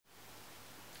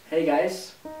Hey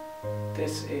guys,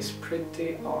 this is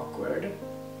pretty awkward.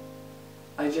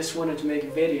 I just wanted to make a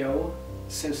video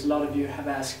since a lot of you have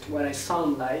asked what I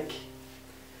sound like,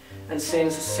 and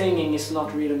since singing is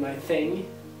not really my thing,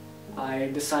 I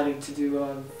decided to do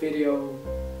a video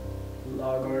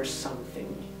vlog or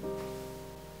something.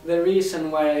 The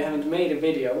reason why I haven't made a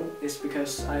video is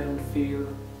because I don't feel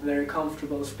very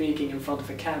comfortable speaking in front of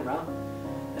a camera,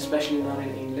 especially not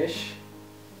in English.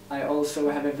 I also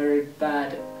have a very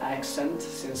bad accent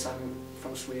since I'm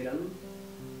from Sweden.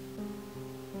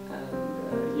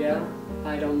 And yeah,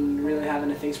 I don't really have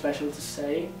anything special to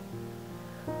say.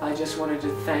 I just wanted to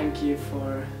thank you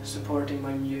for supporting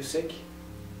my music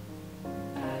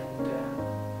and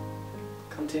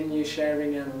continue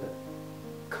sharing and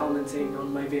commenting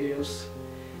on my videos.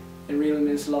 It really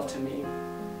means a lot to me.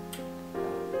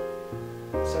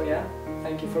 So yeah,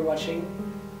 thank you for watching.